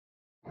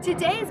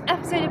Today's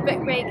episode of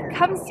Book Break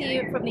comes to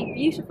you from the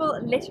beautiful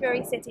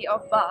literary city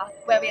of Bath,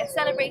 where we are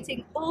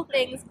celebrating all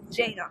things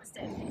Jane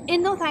Austen.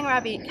 In Northanger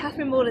Abbey,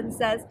 Catherine Morland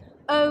says,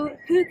 "Oh,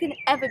 who can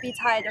ever be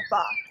tired of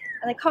Bath?"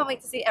 And I can't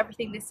wait to see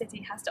everything this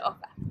city has to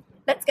offer.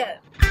 Let's go!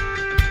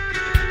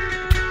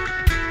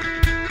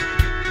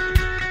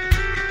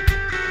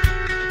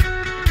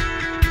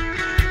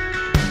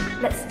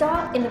 Let's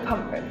start in the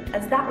pump room,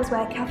 as that was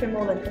where Catherine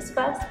Morland was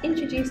first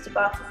introduced to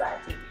Bath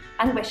society,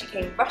 and where she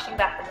came rushing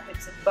back in the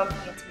hopes of bumping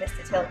into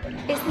Mr. Tilbury.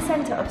 It's the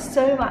centre of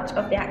so much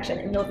of the action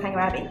in Northanger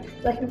Abbey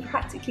that I can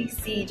practically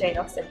see Jane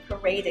Austen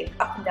parading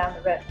up and down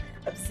the room,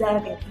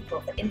 observing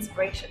people for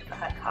inspiration for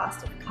her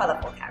cast of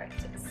colourful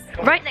characters.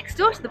 Right next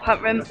door to the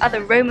pump room are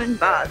the Roman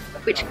baths,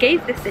 which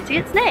gave this city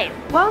its name.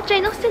 While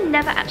Jane Austen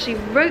never actually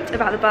wrote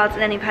about the baths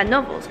in any of her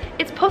novels,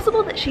 it's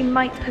possible that she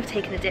might have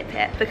taken a dip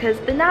here, because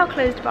the now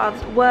closed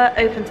baths were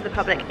open to the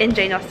public in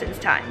Jane Austen's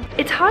time.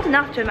 It's hard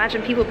enough to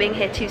imagine people being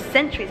here 2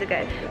 centuries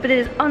ago, but it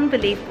is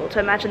unbelievable to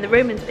imagine the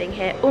Romans being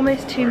here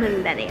almost 2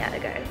 millennia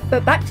ago.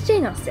 But back to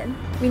Jane Austen,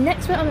 we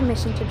next went on a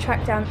mission to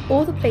track down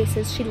all the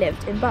places she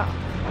lived in Bath.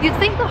 You'd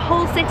think the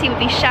whole city would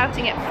be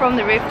shouting it from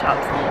the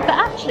rooftops, but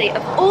actually,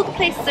 of all the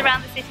places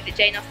around the city that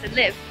Jane Austen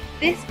lived,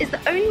 this is the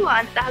only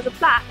one that has a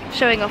plaque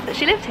showing off that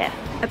she lived here.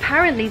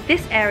 Apparently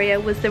this area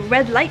was the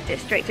red light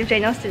district of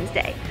Jane Austen's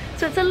day,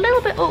 so it's a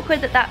little bit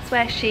awkward that that's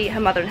where she, her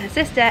mother and her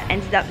sister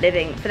ended up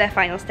living for their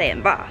final stay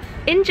in Bath.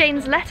 In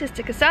Jane's letters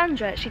to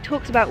Cassandra, she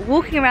talks about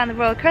walking around the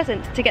Royal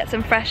Crescent to get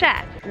some fresh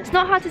air, and it's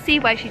not hard to see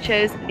why she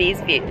chose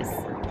these views.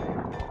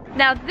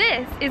 Now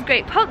this is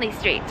Great Pulteney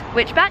Street,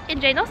 which back in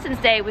Jane Austen's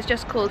day was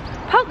just called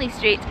Pulteney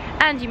Street,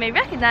 and you may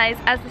recognise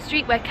as the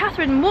street where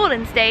Catherine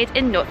Morland stayed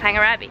in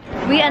Northanger Abbey.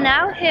 We are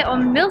now here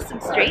on Milsom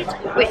Street,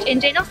 which in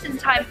Jane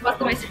Austen's time was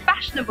the most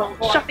fashionable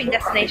shopping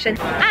destination,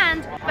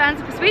 and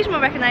fans of Persuasion will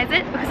recognise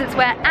it because it's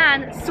where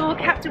Anne saw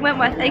Captain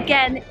Wentworth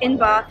again in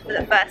Bath for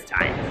the first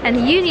time.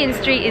 And Union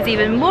Street is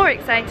even more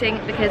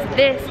exciting because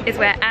this is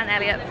where Anne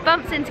Elliot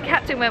bumps into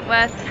Captain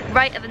Wentworth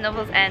right at the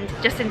novel's end,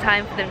 just in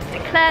time for them to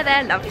declare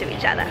their love to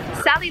each other.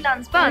 Sally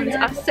Lunn's buns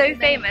are so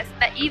famous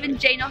that even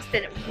Jane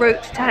Austen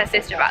wrote to her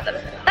sister about them.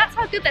 That's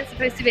how good they're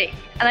supposed to be,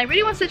 and I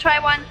really wanted to try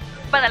one,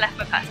 but I left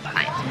my purse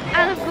behind.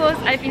 And of course,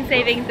 I've been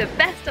saving the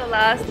best till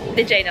last,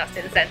 the Jane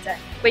Austen Centre,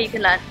 where you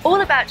can learn all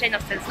about Jane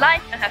Austen's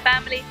life and her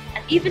family,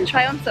 and even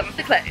try on some of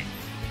the clothes.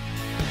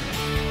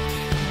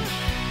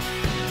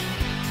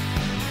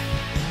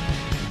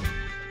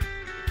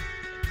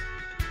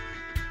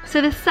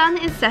 So the sun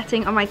is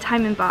setting on my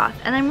time in Bath,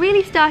 and I'm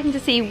really starting to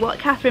see what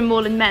Catherine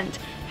Morland meant.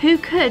 Who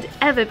could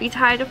ever be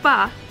tired of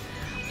Bath?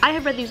 I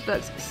have read these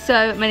books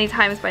so many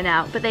times by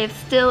now, but they have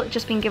still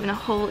just been given a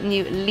whole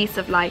new lease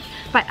of life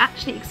by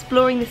actually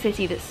exploring the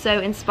city that so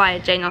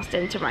inspired Jane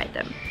Austen to write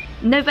them.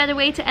 No better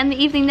way to end the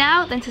evening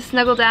now than to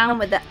snuggle down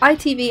with the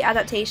ITV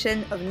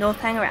adaptation of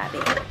Northanger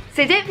Abbey.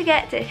 So don't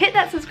forget to hit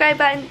that subscribe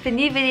button for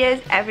new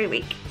videos every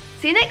week.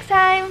 See you next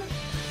time!